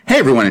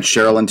everyone, it's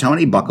Cheryl and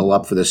Tony. Buckle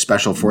up for this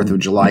special 4th of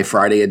July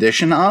Friday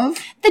edition of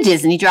the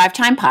Disney Drive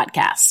Time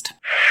Podcast.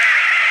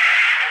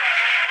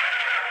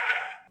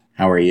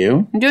 How are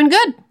you? I'm doing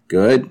good.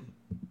 Good.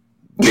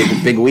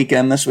 Big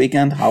weekend this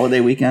weekend?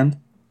 Holiday weekend?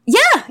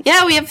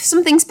 Yeah, we have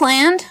some things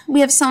planned. We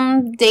have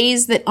some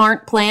days that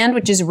aren't planned,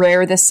 which is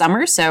rare this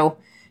summer, so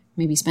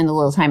maybe spend a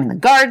little time in the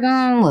garden,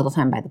 a little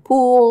time by the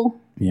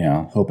pool.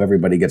 Yeah, hope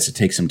everybody gets to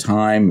take some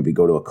time, maybe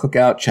go to a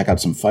cookout, check out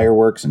some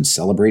fireworks, and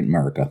celebrate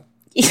America.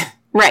 Yeah,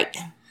 right.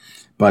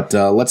 But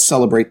let's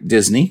celebrate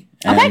Disney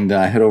and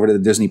head over to the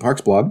Disney Parks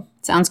blog.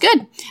 Sounds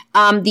good.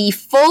 The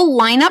full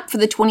lineup for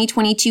the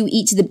 2022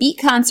 Eat to the Beat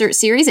concert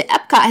series at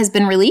Epcot has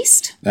been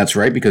released. That's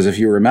right, because if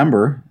you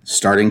remember,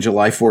 starting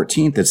July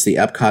 14th, it's the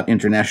Epcot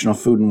International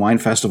Food and Wine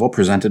Festival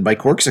presented by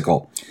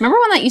Corkcicle. Remember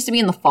when that used to be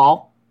in the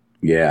fall?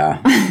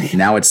 Yeah.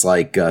 Now it's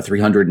like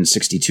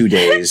 362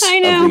 days of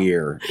the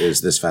year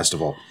is this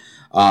festival.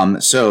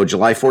 So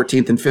July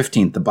 14th and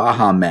 15th, the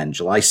Baha Men.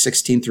 July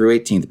 16th through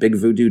 18th, Big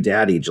Voodoo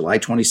Daddy. July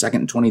 22nd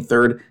and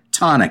 23rd,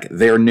 Tonic.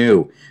 They're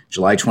new.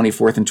 July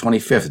 24th and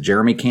 25th,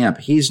 Jeremy Camp.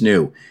 He's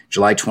new.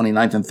 July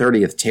 29th and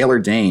 30th, Taylor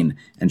Dane.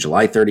 And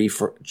July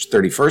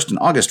 31st and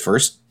August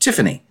 1st,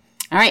 Tiffany.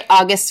 All right,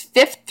 August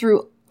 5th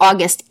through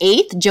August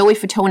 8th, Joey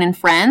Fatone and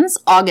Friends.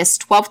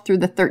 August 12th through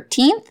the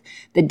 13th,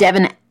 the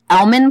Devin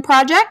Elman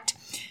Project.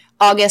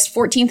 August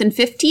 14th and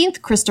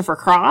 15th, Christopher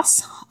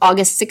Cross.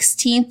 August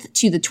 16th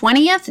to the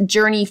 20th,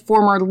 Journey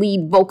former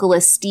lead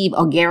vocalist Steve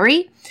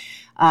Augeri.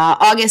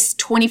 August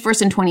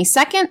 21st and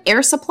 22nd,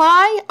 Air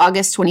Supply.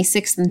 August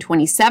 26th and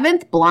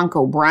 27th,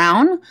 Blanco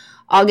Brown.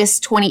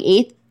 August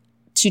 28th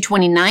to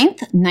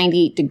 29th,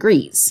 98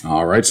 Degrees.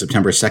 All right,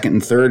 September 2nd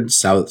and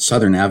 3rd,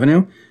 Southern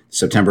Avenue.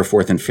 September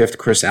 4th and 5th,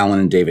 Chris Allen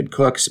and David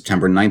Cook.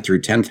 September 9th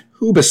through 10th,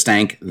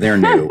 Hoobastank, they're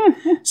new.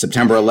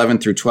 September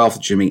 11th through 12th,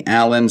 Jimmy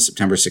Allen.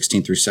 September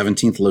 16th through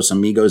 17th, Los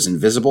Amigos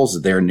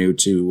Invisibles, they're new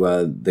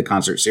to the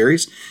concert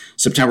series.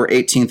 September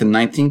 18th and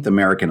 19th,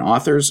 American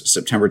Authors.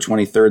 September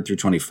 23rd through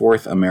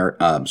 24th,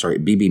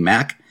 BB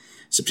Mac.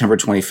 September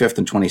 25th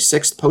and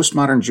 26th,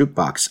 Postmodern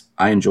Jukebox,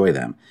 I enjoy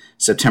them.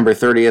 September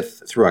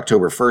 30th through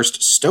October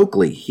 1st,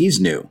 Stokely, he's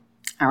new.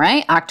 All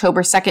right,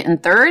 October 2nd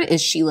and 3rd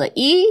is Sheila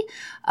E.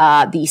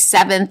 The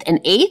 7th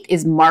and 8th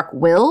is Mark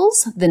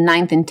Wills. The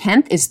 9th and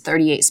 10th is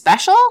 38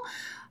 Special.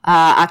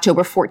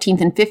 October 14th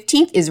and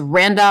 15th is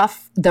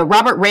the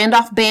Robert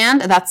Randolph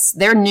Band.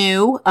 They're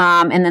new.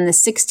 And then the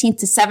 16th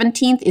to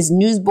 17th is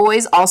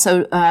Newsboys,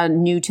 also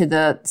new to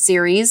the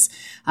series.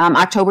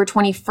 October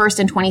 21st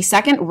and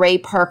 22nd, Ray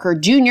Parker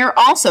Jr.,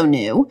 also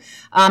new.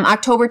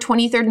 October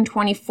 23rd and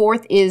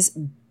 24th is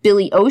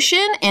Billy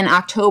Ocean. And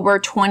October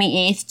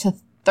 28th to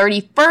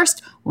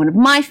 31st, one of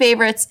my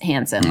favorites,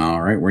 Hanson.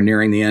 All right, we're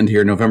nearing the end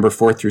here. November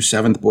 4th through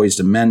 7th, Boys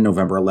to Men.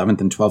 November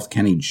 11th and 12th,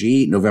 Kenny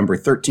G. November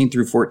 13th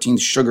through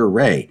 14th, Sugar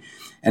Ray.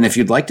 And if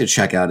you'd like to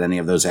check out any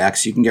of those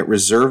acts, you can get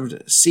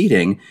reserved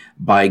seating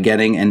by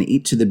getting an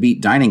Eat to the Beat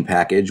dining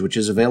package, which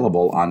is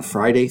available on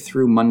Friday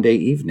through Monday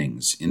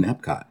evenings in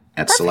Epcot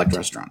at select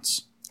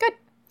restaurants. Good.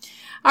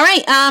 All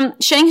right,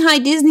 Shanghai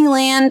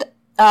Disneyland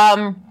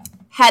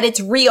had its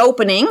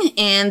reopening,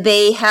 and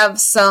they have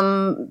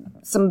some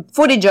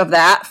footage of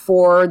that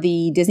for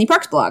the Disney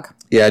Parks blog.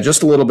 Yeah,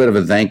 just a little bit of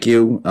a thank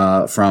you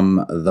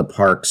from the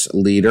parks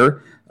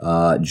leader,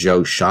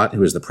 Joe Schott,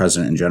 who is the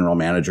president and general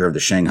manager of the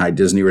Shanghai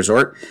Disney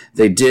Resort.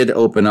 They did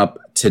open up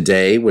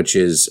today, which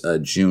is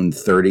June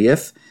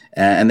 30th,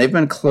 and they've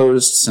been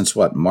closed since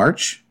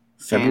March,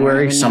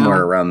 February,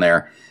 somewhere around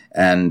there.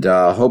 And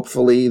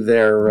hopefully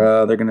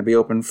they're going to be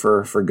open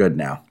for good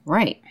now.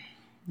 Right.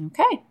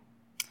 Okay.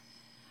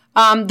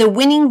 The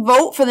winning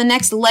vote for the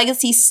next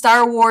Legacy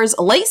Star Wars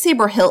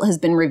lightsaber hilt has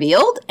been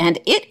revealed, and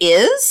it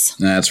is...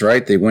 That's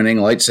right. The winning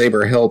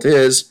lightsaber hilt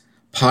is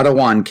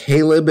Padawan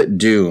Caleb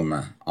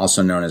Doom,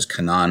 also known as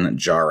Kanan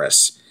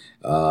Jarrus.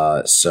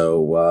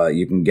 So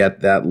you can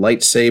get that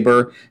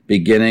lightsaber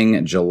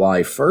beginning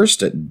July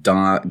 1st at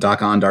Doc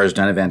Ondar's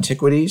Den of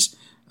Antiquities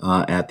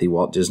at the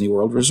Walt Disney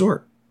World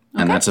Resort.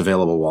 And that's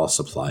available while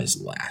supplies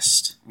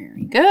last.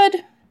 Very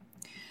good.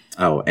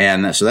 Oh,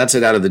 and so that's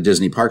it out of the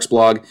Disney Parks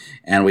blog.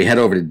 And we head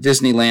over to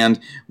Disneyland,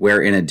 where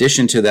in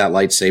addition to that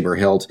lightsaber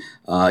hilt,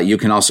 you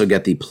can also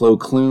get the Plo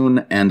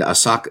Koon and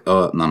Ahsoka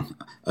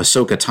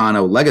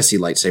Tano Legacy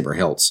lightsaber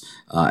hilts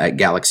at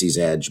Galaxy's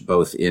Edge,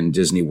 both in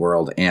Disney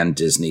World and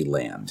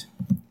Disneyland.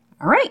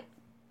 All right.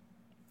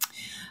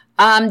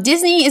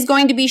 Disney is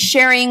going to be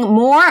sharing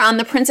more on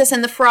the Princess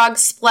and the Frog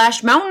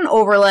Splash Mountain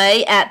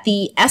overlay at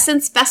the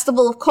Essence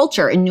Festival of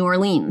Culture in New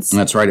Orleans.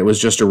 That's right. It was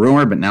just a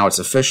rumor, but now it's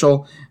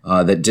official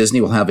that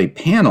Disney will have a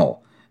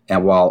panel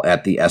while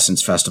at the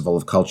Essence Festival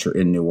of Culture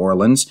in New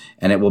Orleans,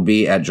 and it will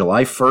be at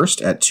July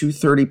 1st at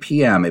 2:30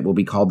 p.m. It will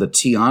be called the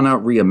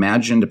Tiana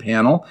Reimagined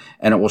Panel,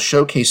 and it will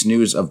showcase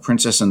news of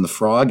Princess and the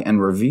Frog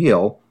and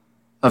reveal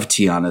of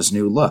Tiana's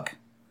new look.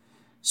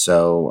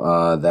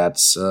 So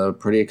that's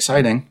pretty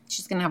exciting.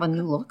 She's going to have a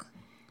new look?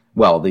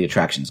 Well, the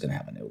attraction's going to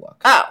have a new look.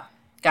 Oh,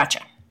 gotcha.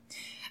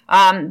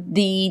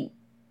 The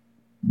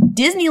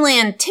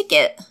Disneyland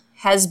ticket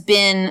has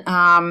been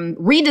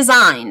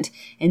redesigned,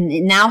 and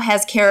it now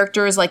has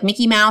characters like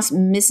Mickey Mouse,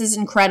 Mrs.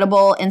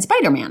 Incredible, and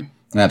Spider-Man.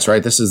 That's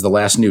right. This is the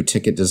last new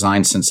ticket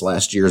design since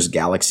last year's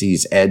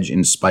Galaxy's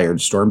Edge-inspired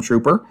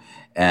Stormtrooper.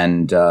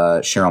 And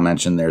Cheryl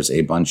mentioned there's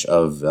a bunch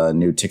of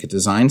new ticket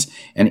designs,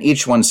 and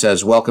each one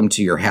says, "Welcome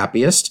to your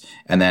happiest,"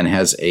 and then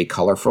has a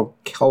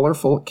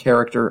colorful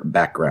character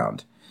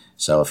background.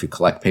 So if you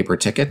collect paper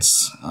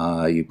tickets,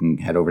 you can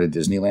head over to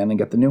Disneyland and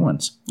get the new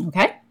ones.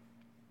 Okay.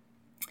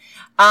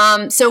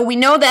 So we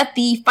know that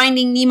the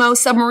Finding Nemo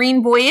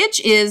submarine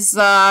voyage is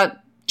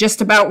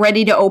just about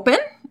ready to open.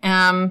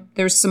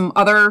 There's some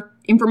other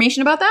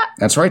information about that?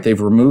 That's right.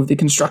 They've removed the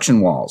construction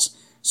walls.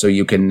 So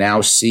you can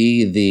now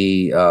see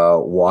the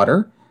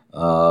water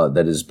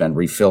that has been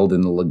refilled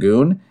in the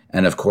lagoon.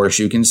 And, of course,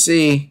 you can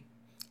see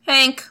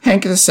Hank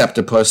the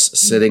septopus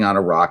sitting on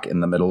a rock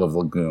in the middle of the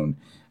lagoon.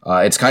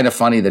 It's kind of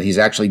funny that he's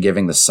actually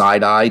giving the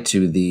side eye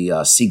to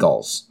the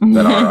seagulls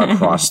that are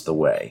across the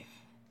way.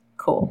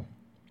 Cool.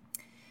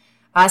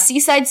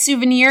 Seaside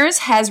Souvenirs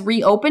has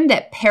reopened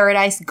at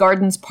Paradise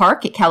Gardens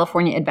Park at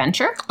California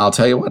Adventure. I'll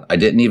tell you what, I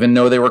didn't even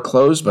know they were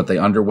closed, but they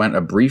underwent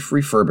a brief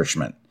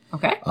refurbishment.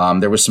 Okay.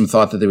 There was some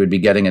thought that they would be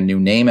getting a new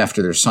name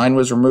after their sign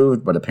was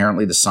removed, but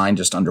apparently the sign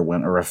just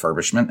underwent a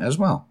refurbishment as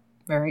well.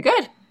 Very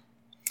good.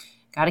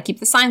 Got to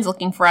keep the signs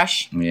looking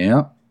fresh.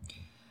 Yeah.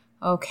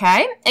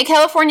 Okay. At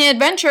California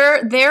Adventure,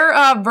 their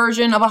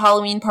version of a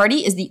Halloween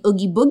party is the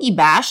Oogie Boogie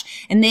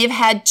Bash, and they've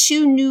had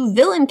 2 new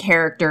villain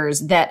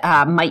characters that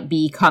might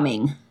be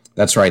coming.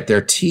 That's right.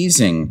 They're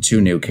teasing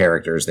 2 new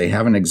characters. They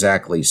haven't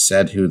exactly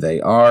said who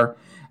they are,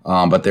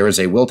 but there is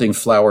a wilting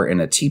flower in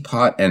a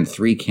teapot and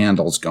 3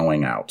 candles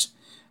going out.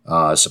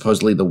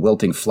 Supposedly the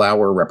wilting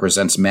flower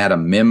represents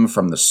Madame Mim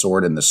from The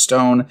Sword and the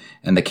Stone,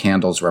 and the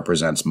candles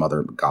represents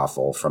Mother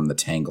Gothel from the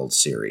Tangled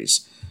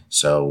series.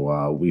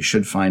 So we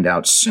should find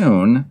out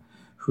soon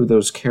who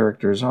those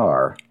characters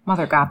are.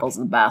 Mother Gothel's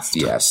the best.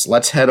 Yes.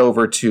 Let's head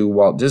over to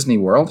Walt Disney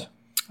World.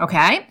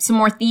 Okay. Some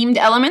more themed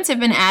elements have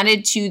been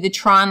added to the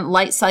Tron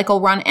Light Cycle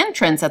Run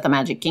entrance at the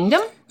Magic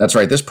Kingdom. That's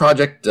right. This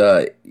project,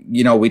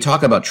 we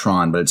talk about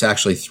Tron, but it's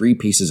actually 3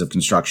 pieces of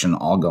construction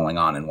all going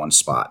on in one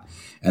spot.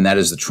 And that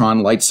is the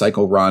Tron Light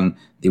Cycle Run,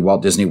 the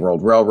Walt Disney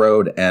World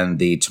Railroad, and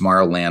the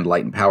Tomorrowland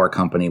Light and Power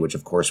Company, which,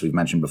 of course, we've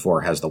mentioned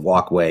before, has the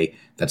walkway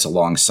that's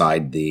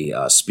alongside the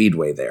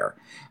speedway there.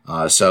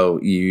 So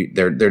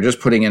they're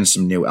just putting in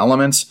some new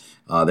elements.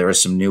 There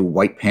is some new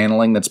white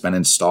paneling that's been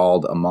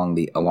installed along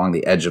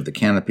the edge of the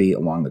canopy,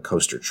 along the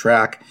coaster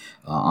track.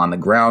 On the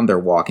ground, they're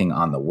walking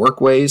on the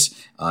workways,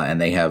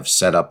 and they have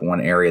set up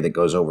one area that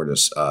goes over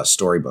to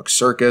Storybook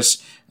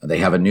Circus. They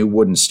have a new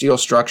wooden steel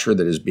structure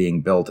that is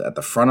being built at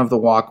the front of the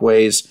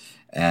walkways,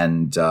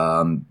 and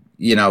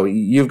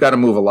you've got to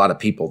move a lot of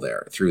people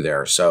through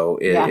there. So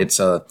it's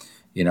a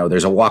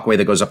there's a walkway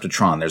that goes up to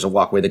Tron. There's a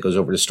walkway that goes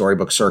over to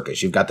Storybook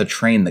Circus. You've got the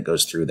train that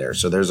goes through there.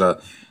 So there's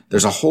a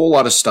whole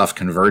lot of stuff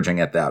converging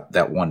at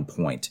that one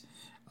point.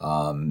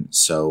 We'll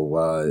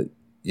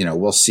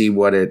see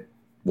what it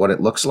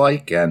looks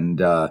like, and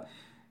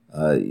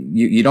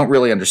you don't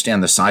really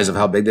understand the size of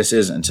how big this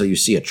is until you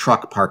see a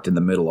truck parked in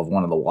the middle of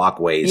one of the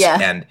walkways,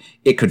 and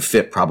it could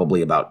fit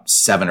probably about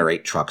 7 or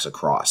 8 trucks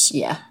across.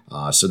 Yeah.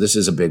 So this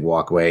is a big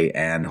walkway,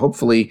 and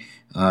hopefully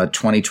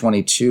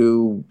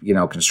 2022,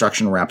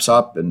 construction wraps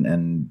up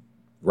and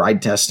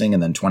ride testing,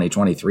 and then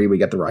 2023 we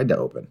get the ride to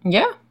open.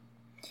 Yeah.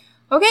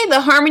 Okay,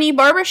 the Harmony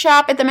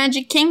Barbershop at the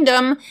Magic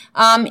Kingdom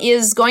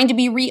is going to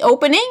be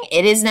reopening.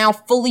 It is now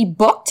fully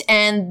booked,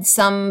 and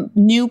some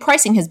new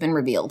pricing has been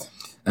revealed.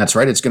 That's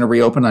right. It's going to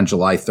reopen on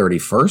July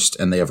 31st,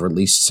 and they have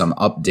released some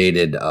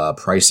updated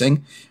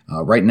pricing.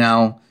 Right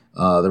now,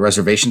 the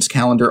reservations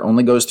calendar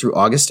only goes through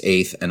August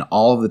 8th, and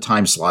all of the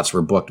time slots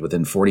were booked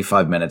within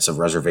 45 minutes of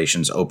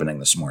reservations opening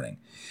this morning.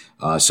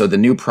 So the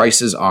new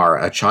prices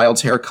are a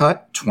child's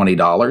haircut,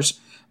 $20,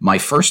 my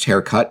first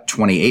haircut,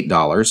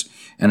 $28,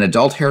 an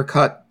adult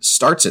haircut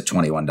starts at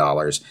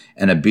 $21,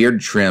 and a beard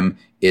trim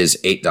is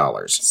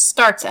 $8.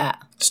 Starts at.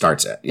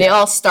 Yeah. They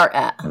all start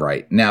at.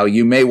 Right. Now,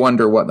 you may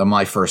wonder what the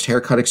My First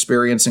Haircut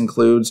experience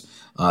includes.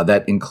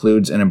 That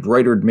includes an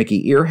embroidered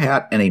Mickey ear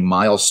hat and a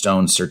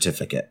milestone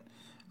certificate.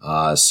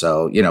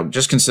 So,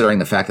 just considering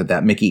the fact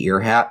that Mickey ear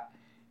hat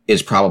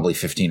is probably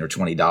 $15 or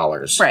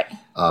 $20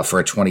 right.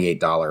 For a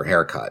 $28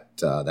 haircut.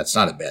 That's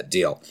not a bad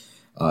deal.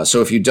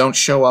 So if you don't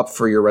show up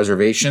for your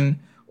reservation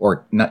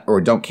or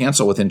don't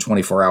cancel within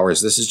 24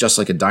 hours, this is just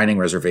like a dining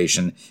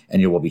reservation,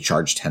 and you will be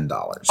charged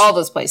 $10. All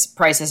those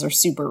prices are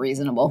super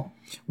reasonable.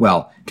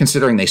 Well,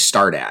 considering they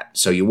start at.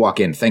 So you walk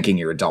in thinking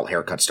your adult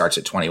haircut starts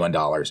at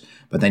 $21,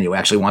 but then you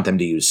actually want them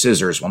to use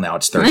scissors. Well, now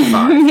it's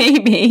 $35.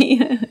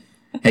 Maybe.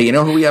 Hey, you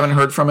know who we haven't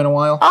heard from in a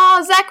while?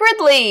 Oh, Zach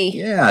Ridley.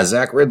 Yeah,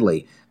 Zach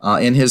Ridley.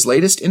 In his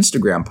latest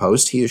Instagram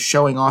post, he is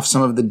showing off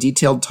some of the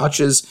detailed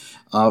touches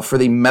for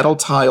the metal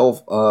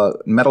tiles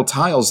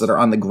that are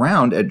on the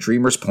ground at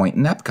Dreamers Point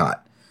in Epcot.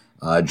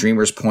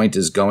 Dreamers Point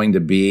is going to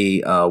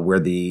be where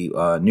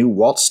the new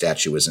Walt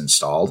statue is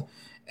installed,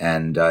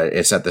 and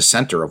it's at the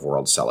center of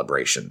World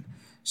Celebration.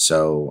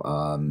 So,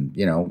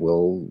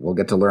 we'll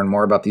get to learn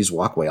more about these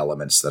walkway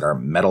elements that are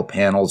metal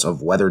panels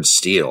of weathered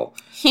steel.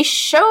 He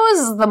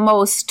shows the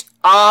most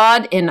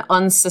odd and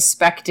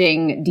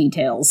unsuspecting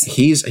details.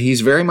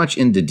 He's very much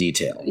into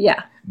detail.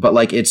 Yeah.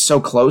 But, it's so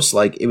close,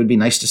 it would be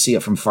nice to see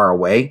it from far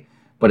away.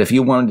 But if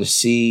you wanted to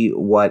see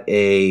what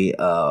a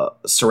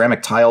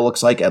ceramic tile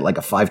looks like at, a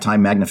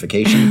 5-time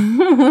magnification...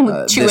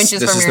 2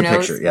 inches from your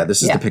nose. Picture. Yeah,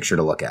 this is the picture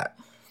to look at.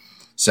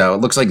 So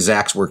it looks like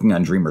Zach's working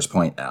on Dreamer's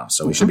Point now.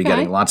 So we should be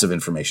getting lots of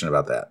information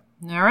about that.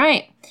 All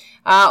right.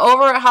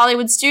 Over at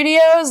Hollywood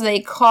Studios, they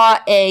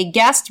caught a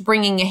guest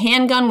bringing a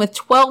handgun with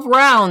 12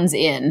 rounds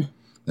in.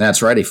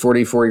 That's right. A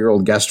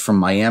 44-year-old guest from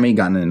Miami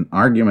got into an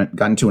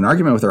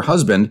argument with her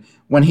husband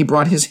when he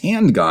brought his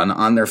handgun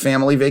on their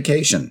family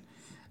vacation.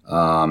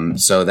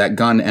 So that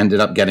gun ended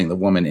up getting the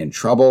woman in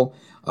trouble.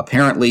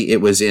 Apparently,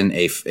 it was in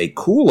a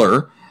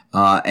cooler,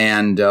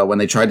 and when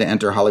they tried to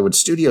enter Hollywood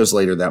Studios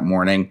later that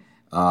morning,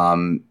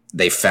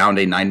 they found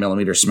a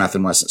 9mm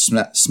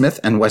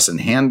Smith & Wesson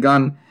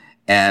handgun,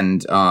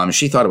 and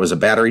she thought it was a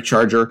battery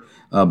charger,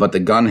 but the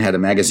gun had a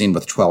magazine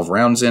with 12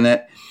 rounds in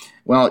it.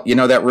 Well,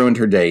 that ruined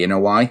her day. You know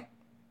why?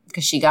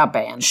 Because she got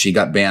banned. She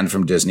got banned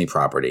from Disney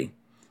property.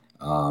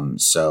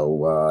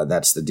 So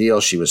that's the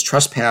deal. She was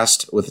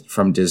trespassed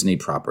from Disney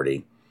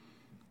property.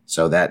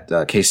 So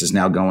that case is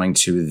now going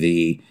to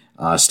the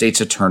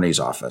state's attorney's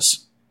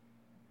office.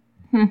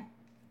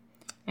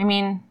 I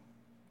mean,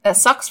 that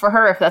sucks for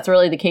her if that's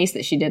really the case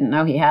that she didn't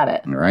know he had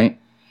it. All right.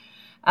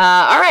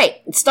 All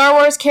right. Star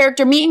Wars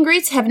character meet and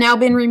greets have now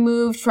been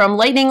removed from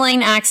Lightning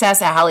Lane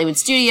access at Hollywood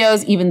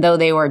Studios, even though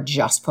they were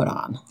just put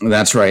on.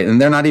 That's right.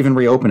 And they're not even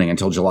reopening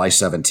until July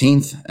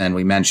 17th. And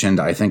we mentioned,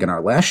 I think in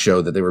our last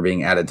show, that they were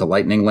being added to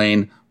Lightning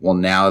Lane. Well,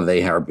 now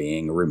they are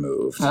being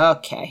removed.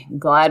 Okay.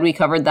 Glad we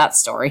covered that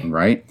story.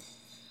 Right.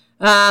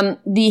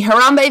 The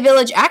Harambe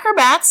Village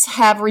acrobats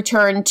have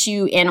returned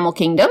to Animal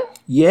Kingdom.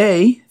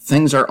 Yay.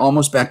 Things are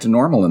almost back to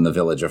normal in the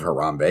village of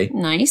Harambe.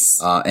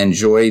 Nice.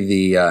 Enjoy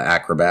the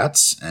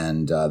acrobats,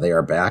 and they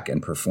are back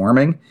and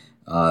performing.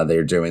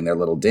 They're doing their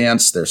little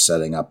dance. They're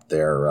setting up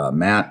their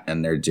mat,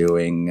 and they're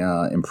doing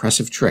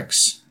impressive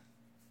tricks.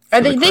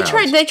 Are they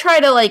try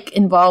to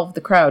involve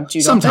the crowd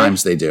too?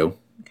 Sometimes they do.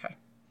 Okay.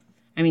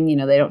 I mean,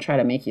 they don't try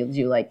to make you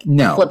do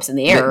flips in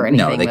the air or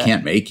anything. No, they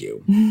can't make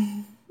you.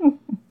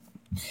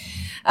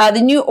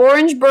 The new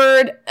Orange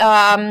Bird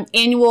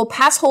annual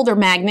pass holder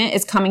magnet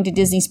is coming to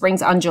Disney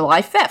Springs on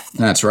July 5th.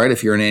 That's right.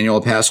 If you're an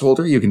annual pass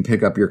holder, you can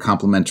pick up your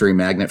complimentary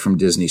magnet from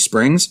Disney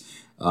Springs.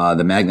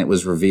 The magnet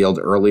was revealed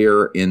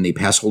earlier in the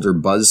pass holder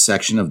buzz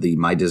section of the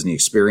My Disney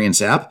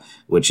Experience app,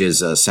 which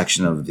is a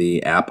section of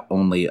the app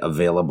only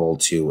available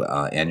to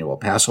annual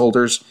pass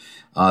holders.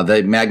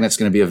 The magnet's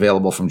going to be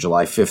available from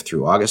July 5th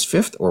through August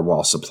 5th, or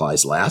while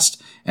supplies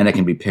last, and it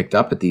can be picked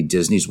up at the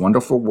Disney's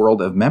Wonderful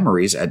World of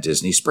Memories at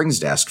Disney Springs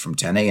desk from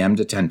 10 a.m.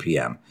 to 10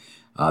 p.m.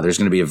 There's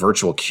going to be a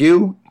virtual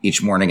queue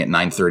each morning at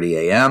 9:30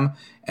 a.m.,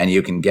 and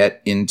you can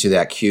get into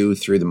that queue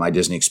through the My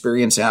Disney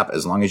Experience app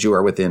as long as you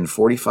are within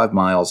 45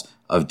 miles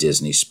of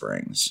Disney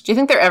Springs. Do you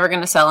think they're ever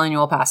going to sell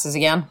annual passes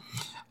again?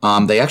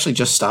 They actually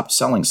just stopped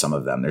selling some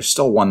of them. There's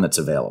still one that's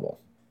available.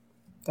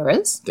 There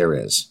is? There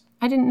is.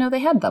 I didn't know they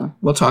had them.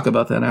 We'll talk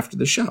about that after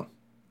the show.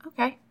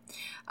 Okay.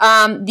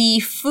 The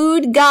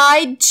food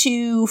guide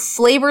to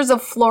Flavors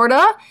of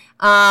Florida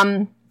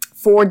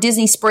for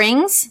Disney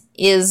Springs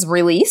is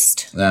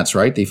released. That's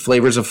right. The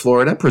Flavors of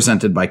Florida,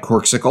 presented by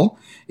Corksicle,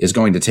 is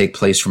going to take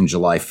place from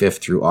July 5th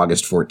through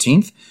August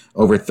 14th.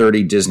 Over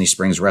 30 Disney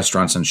Springs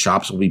restaurants and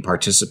shops will be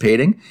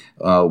participating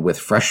with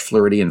fresh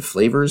Floridian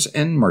flavors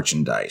and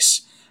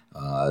merchandise.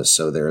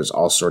 So there's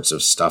all sorts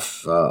of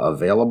stuff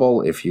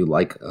available if you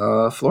like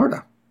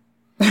Florida.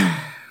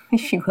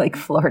 If you like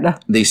Florida.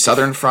 The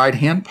Southern Fried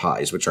Hand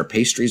Pies, which are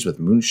pastries with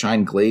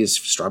moonshine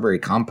glazed strawberry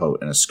compote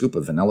and a scoop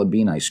of vanilla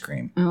bean ice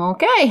cream.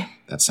 Okay.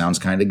 That sounds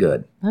kind of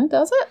good.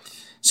 Does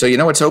it? So you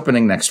know what's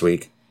opening next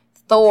week?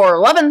 Thor,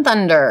 Love and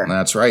Thunder.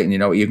 That's right. And you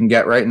know what you can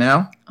get right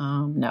now?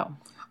 No.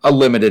 A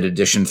limited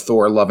edition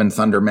Thor, Love and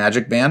Thunder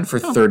Magic Band for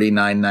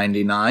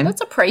 $39.99.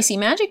 That's a pricey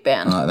magic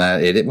band.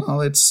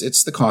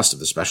 It's the cost of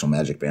the special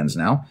magic bands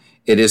now.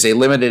 It is a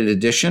limited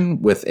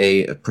edition with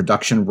a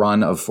production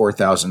run of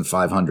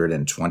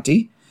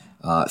 4,520.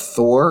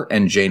 Thor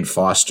and Jane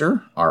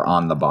Foster are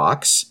on the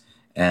box,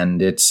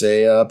 and it's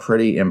a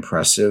pretty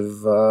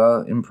impressive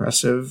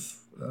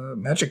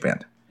magic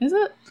band. Is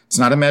it? It's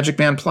not a Magic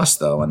Band Plus,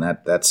 though, and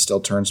that still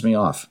turns me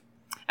off.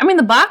 I mean,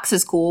 the box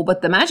is cool,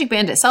 but the magic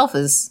band itself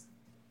is...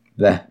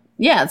 Bleh.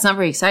 Yeah, it's not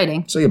very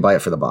exciting. So you buy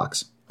it for the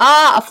box.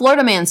 A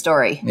Florida Man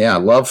story. Yeah, I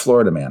love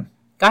Florida Man.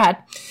 Go ahead.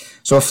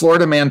 So a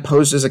Florida man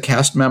posed as a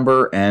cast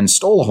member and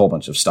stole a whole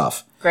bunch of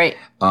stuff. Great.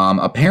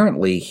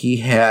 Apparently, he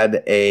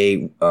had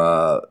a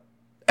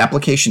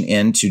application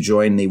in to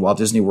join the Walt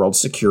Disney World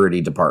Security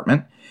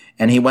Department,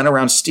 and he went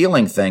around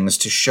stealing things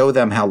to show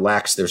them how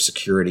lax their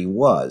security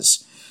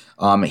was.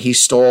 He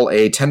stole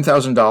a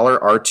 $10,000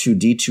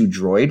 R2-D2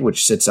 droid,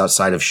 which sits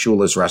outside of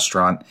Shula's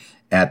restaurant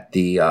at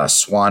the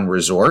Swan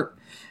Resort.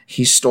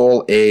 He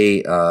stole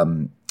a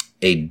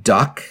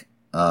duck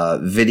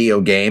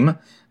video game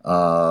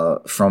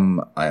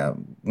from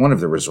one of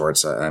the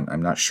resorts.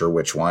 I'm not sure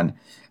which one.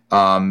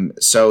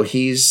 So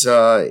he's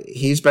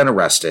been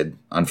arrested,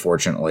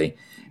 unfortunately.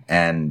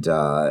 And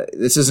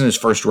this isn't his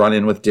first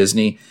run-in with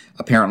Disney.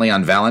 Apparently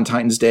on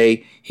Valentine's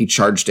Day, he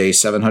charged a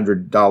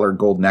 $700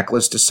 gold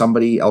necklace to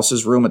somebody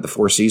else's room at the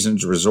Four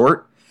Seasons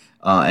Resort.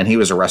 And he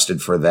was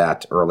arrested for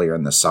that earlier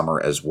in the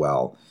summer as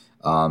well.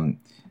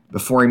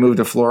 Before he moved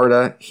to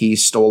Florida, he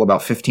stole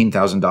about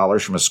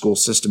 $15,000 from a school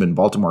system in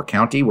Baltimore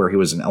County where he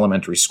was an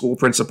elementary school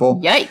principal.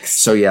 Yikes.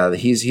 So yeah,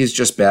 he's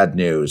just bad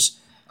news.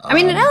 I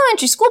mean, an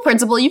elementary school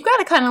principal, you've got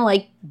to kind of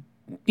like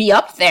be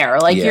up there.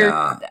 Like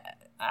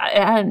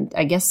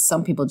I guess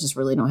some people just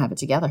really don't have it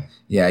together.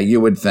 Yeah,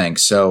 you would think.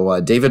 So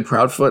David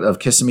Proudfoot of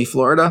Kissimmee,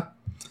 Florida,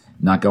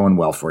 not going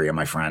well for you,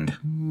 my friend.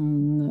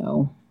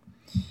 No.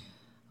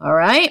 All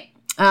right.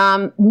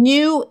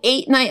 New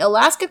 8-night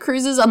Alaska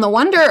cruises on the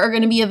Wonder are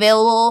going to be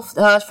available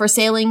for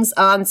sailings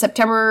on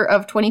September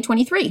of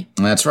 2023.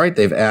 That's right.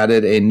 They've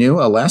added a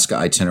new Alaska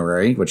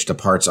itinerary, which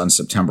departs on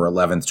September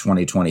 11th,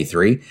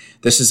 2023.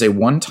 This is a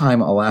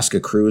one-time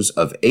Alaska cruise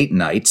of 8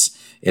 nights.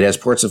 It has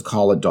ports of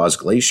call at Dawes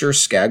Glacier,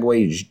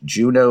 Skagway,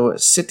 Juneau,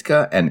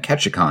 Sitka, and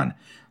Ketchikan.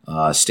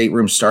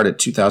 Staterooms start at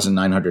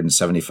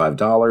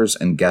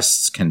 $2,975, and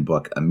guests can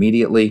book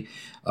immediately.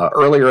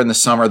 Earlier in the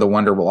summer, the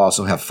Wonder will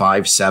also have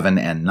 5, 7,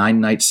 and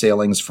 9-night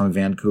sailings from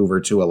Vancouver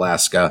to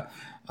Alaska,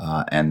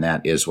 and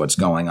that is what's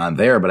going on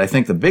there. But I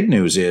think the big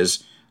news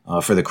is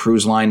for the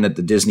cruise line that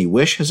the Disney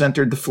Wish has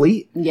entered the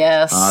fleet.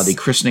 Yes. The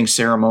christening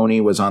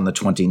ceremony was on the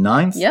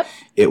 29th. Yep.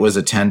 It was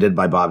attended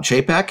by Bob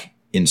Chapek,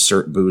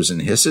 insert booze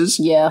and hisses.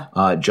 Yeah.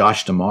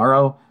 Josh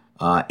D'Amaro,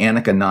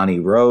 Annika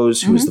Nani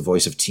Rose, who is the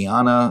voice of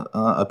Tiana,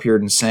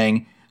 appeared and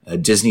sang.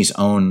 Disney's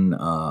own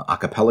a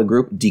cappella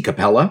group, D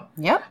Capella,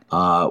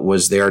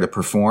 was there to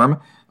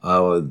perform.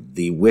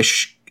 The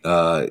Wish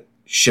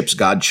ship's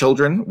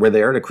godchildren were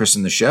there to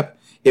christen the ship.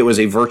 It was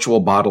a virtual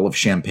bottle of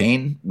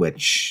champagne,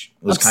 which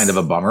was kind of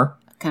a bummer.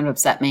 Kind of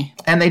upset me.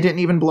 And they didn't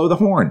even blow the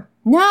horn.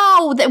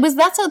 No,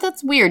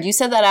 that's weird. You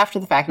said that after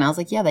the fact, and I was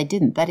like, yeah, they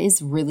didn't. That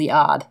is really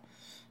odd.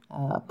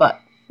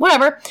 But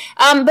whatever.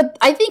 But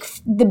I think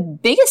the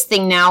biggest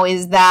thing now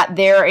is that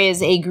there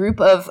is a group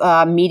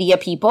of media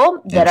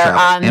people that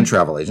and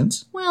travel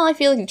agents. Well, I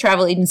feel like the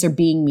travel agents are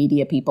being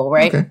media people,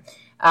 right? Okay.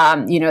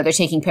 They're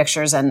taking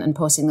pictures and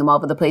posting them all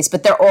over the place,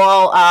 but they're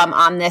all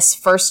on this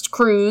first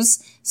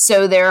cruise.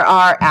 So there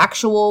are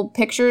actual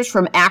pictures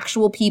from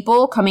actual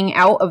people coming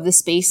out of the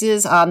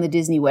spaces on the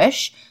Disney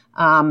Wish.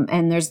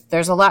 And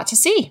there's a lot to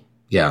see.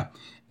 Yeah.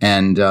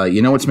 And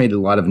what's made a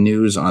lot of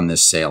news on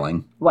this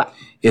sailing? What?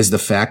 Is the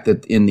fact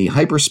that in the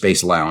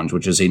Hyperspace Lounge,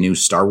 which is a new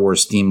Star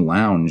Wars themed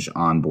lounge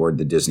on board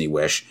the Disney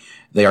Wish,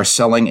 they are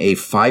selling a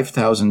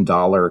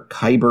 $5,000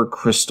 Kyber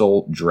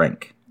Crystal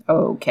drink.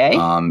 Okay.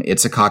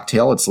 It's a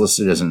cocktail. It's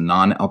listed as a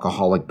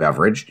non-alcoholic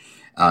beverage,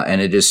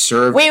 and it is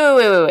served...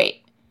 Wait.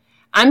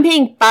 I'm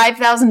paying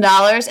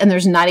 $5,000 and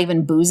there's not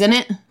even booze in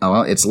it? Oh,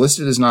 well, it's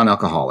listed as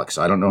non-alcoholic,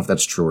 so I don't know if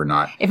that's true or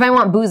not. If I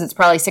want booze, it's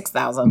probably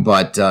 $6,000.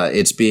 But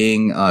it's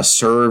being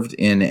served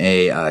in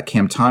a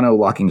Camtano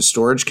locking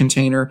storage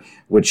container,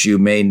 which you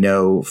may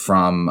know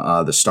from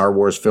the Star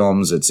Wars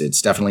films.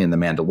 It's definitely in The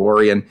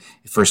Mandalorian.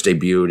 It first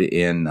debuted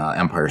in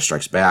Empire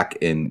Strikes Back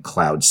in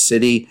Cloud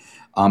City.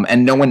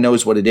 And no one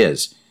knows what it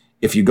is.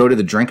 If you go to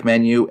the drink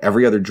menu,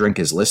 every other drink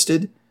is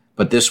listed.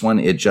 But this one,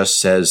 it just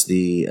says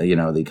the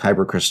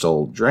Kyber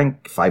Crystal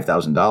drink,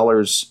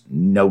 $5,000,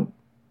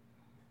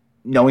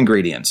 no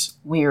ingredients.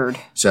 Weird.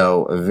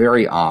 So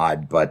very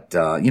odd, but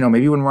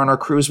maybe when we're on our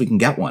cruise, we can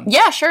get one.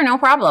 Yeah, sure, no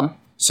problem.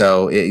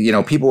 So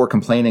people were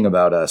complaining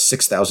about a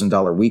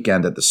 $6,000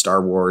 weekend at the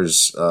Star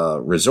Wars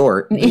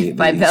resort, the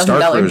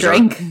 $5,000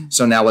 drink.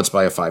 So now let's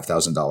buy a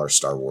 $5,000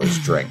 Star Wars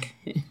drink.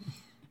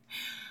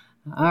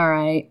 All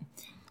right.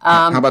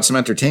 How about some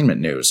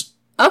entertainment news?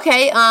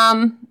 Okay.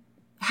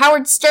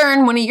 Howard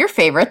Stern, one of your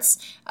favorites,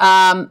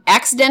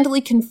 accidentally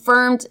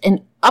confirmed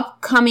an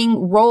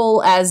upcoming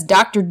role as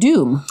Dr.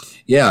 Doom.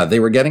 Yeah, they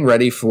were getting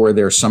ready for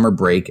their summer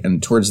break,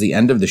 and towards the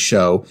end of the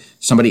show,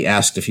 somebody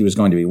asked if he was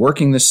going to be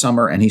working this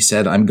summer, and he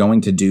said, "I'm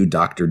going to do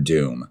Dr.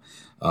 Doom."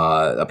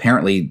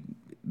 Apparently,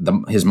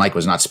 his mic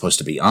was not supposed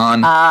to be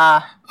on,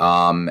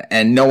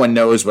 and no one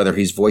knows whether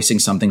he's voicing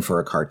something for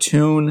a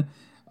cartoon.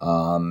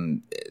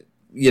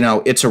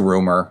 It's a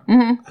rumor.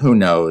 Mm-hmm. Who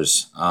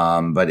knows?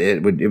 But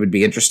it would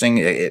be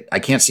interesting. I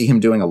can't see him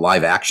doing a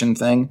live action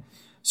thing.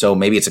 So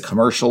maybe it's a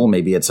commercial.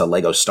 Maybe it's a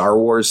Lego Star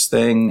Wars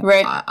thing.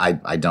 Right.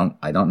 I don't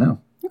know.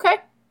 Okay.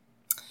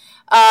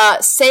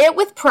 Say It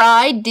With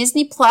Pride.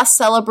 Disney Plus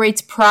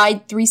celebrates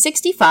Pride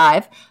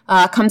 365.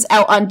 Comes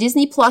out on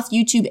Disney Plus,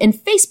 YouTube, and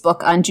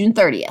Facebook on June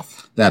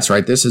 30th. That's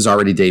right. This has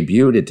already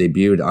debuted. It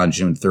debuted on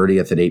June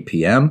 30th at 8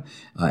 p.m.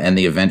 And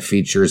the event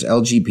features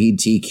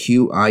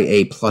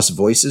LGBTQIA plus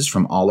voices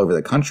from all over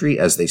the country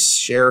as they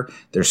share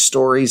their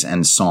stories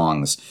and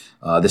songs.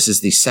 This is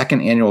the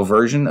second annual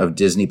version of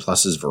Disney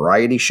Plus's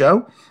variety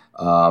show,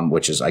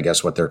 which is, I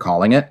guess, what they're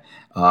calling it.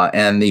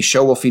 And the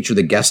show will feature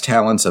the guest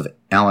talents of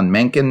Alan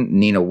Menken,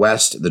 Nina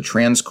West, the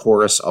Trans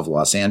Chorus of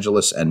Los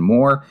Angeles, and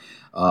more.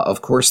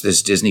 Of course,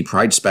 this Disney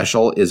Pride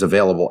special is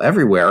available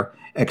everywhere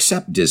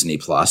except Disney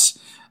Plus.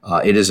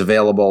 It is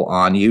available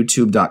on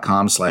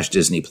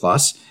youtube.com/Disney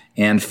Plus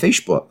and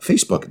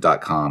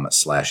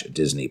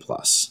facebook.com/Disney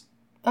Plus.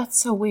 That's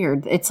so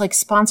weird. It's like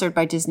sponsored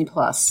by Disney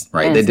Plus.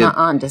 Right. And it's not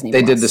on Disney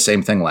Plus. They did the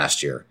same thing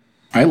last year.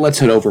 All right, let's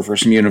head over for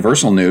some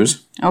Universal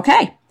news.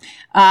 Okay.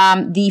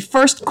 The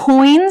first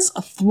coins,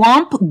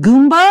 Thwomp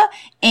Goomba,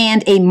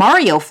 and a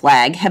Mario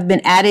flag have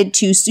been added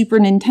to Super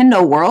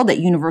Nintendo World at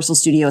Universal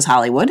Studios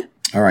Hollywood.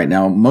 All right.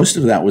 Now, most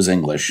of that was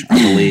English,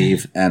 I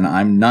believe, and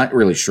I'm not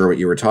really sure what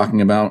you were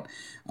talking about.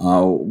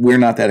 We're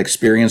not that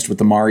experienced with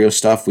the Mario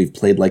stuff. We've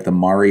played like the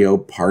Mario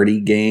Party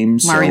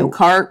games. Mario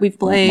Kart we've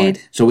played.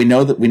 So we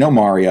know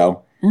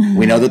Mario.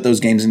 We know that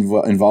those games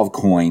involve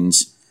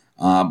coins.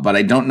 But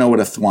I don't know what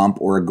a thwomp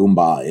or a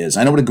Goomba is.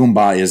 I know what a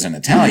Goomba is in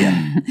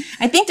Italian.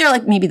 I think they're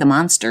like maybe the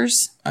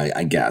monsters.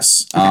 I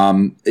guess.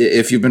 Okay.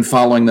 If you've been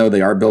following, though,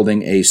 they are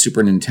building a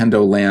Super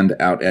Nintendo Land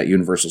out at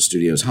Universal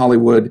Studios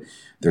Hollywood.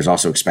 There's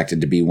also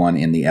expected to be one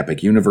in the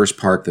Epic Universe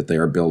Park that they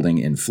are building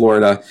in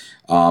Florida.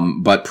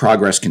 But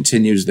progress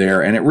continues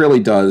there, and it really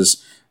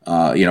does,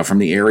 from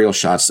the aerial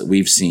shots that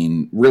we've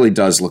seen, really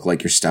does look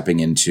like you're stepping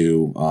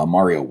into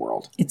Mario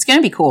World. It's going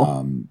to be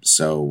cool.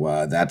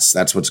 So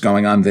that's what's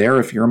going on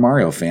there if you're a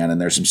Mario fan, and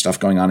there's some stuff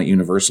going on at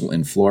Universal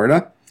in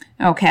Florida.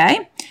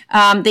 Okay.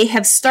 They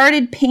have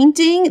started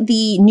painting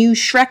the new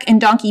Shrek and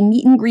Donkey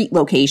meet and greet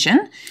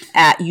location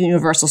at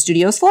Universal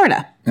Studios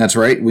Florida. That's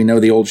right. We know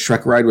the old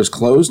Shrek ride was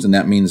closed, and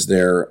that means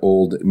their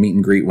old meet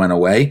and greet went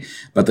away.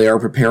 But they are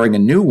preparing a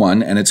new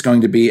one, and it's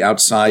going to be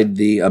outside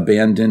the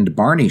abandoned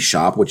Barney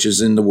shop, which is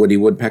in the Woody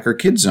Woodpecker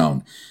Kid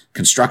Zone.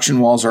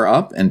 Construction walls are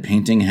up, and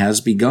painting has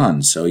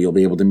begun. So you'll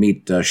be able to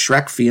meet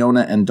Shrek,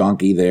 Fiona, and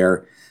Donkey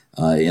there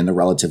in the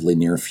relatively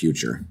near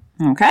future.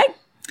 Okay.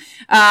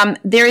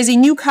 There is a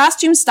new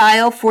costume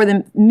style for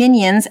the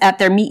Minions at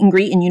their meet and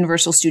greet in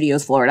Universal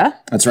Studios Florida.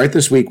 That's right.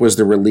 This week was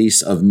the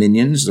release of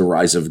Minions, The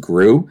Rise of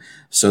Gru.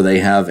 So they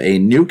have a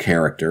new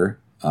character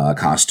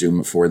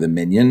costume for the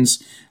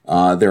Minions.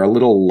 They're a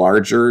little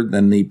larger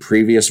than the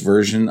previous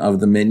version of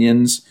the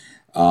Minions.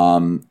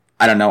 I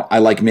don't know. I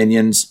like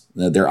Minions.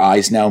 Their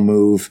eyes now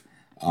move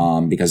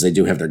because they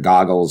do have their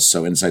goggles.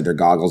 So inside their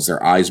goggles,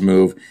 their eyes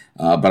move.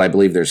 But I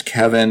believe there's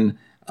Kevin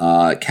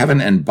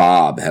and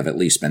Bob have at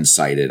least been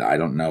sighted. I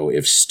don't know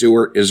if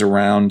Stuart is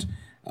around,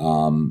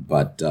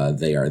 but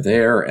they are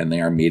there and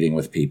they are meeting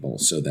with people.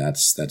 So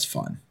that's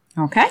fun.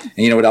 Okay. And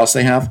you know what else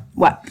they have?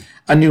 What?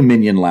 A new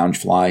Minion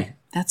Loungefly.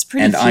 That's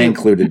pretty and cute. I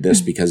included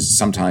this because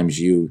sometimes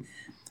you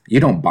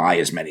don't buy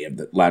as many of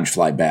the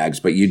Loungefly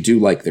bags, but you do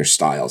like their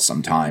style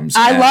sometimes.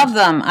 I love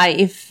them.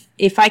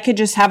 If I could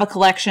just have a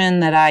collection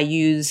that I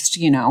used,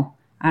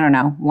 I don't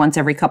know, once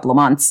every couple of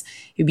months,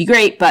 it'd be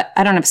great, but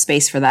I don't have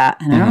space for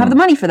that, and I don't have the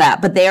money for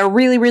that, but they are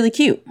really, really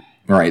cute.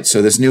 All right,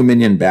 so this new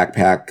Minion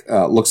backpack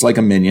looks like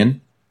a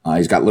Minion.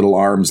 He's got little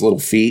arms, little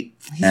feet.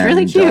 He's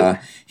really cute.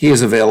 He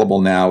is available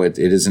now. It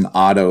is an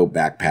Otto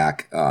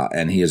backpack,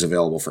 and he is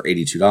available for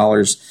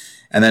 $82.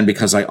 And then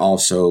because I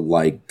also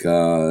like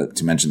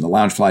to mention the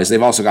Loungeflies,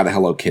 they've also got a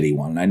Hello Kitty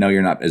one. I know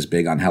you're not as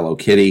big on Hello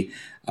Kitty,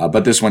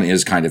 but this one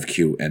is kind of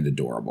cute and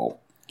adorable.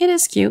 It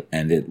is cute.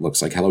 And it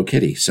looks like Hello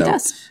Kitty. So it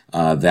does.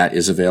 That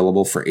is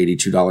available for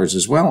 $82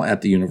 as well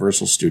at the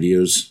Universal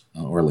Studios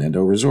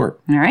Orlando Resort.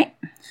 All right.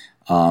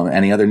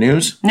 Any other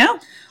news? No.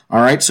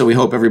 All right. So we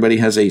hope everybody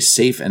has a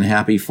safe and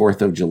happy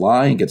 4th of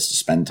July and gets to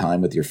spend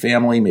time with your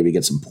family, maybe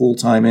get some pool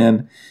time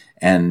in.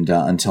 And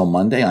until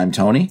Monday, I'm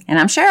Tony. And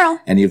I'm Cheryl.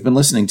 And you've been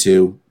listening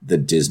to the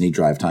Disney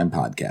Drive Time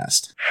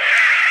Podcast.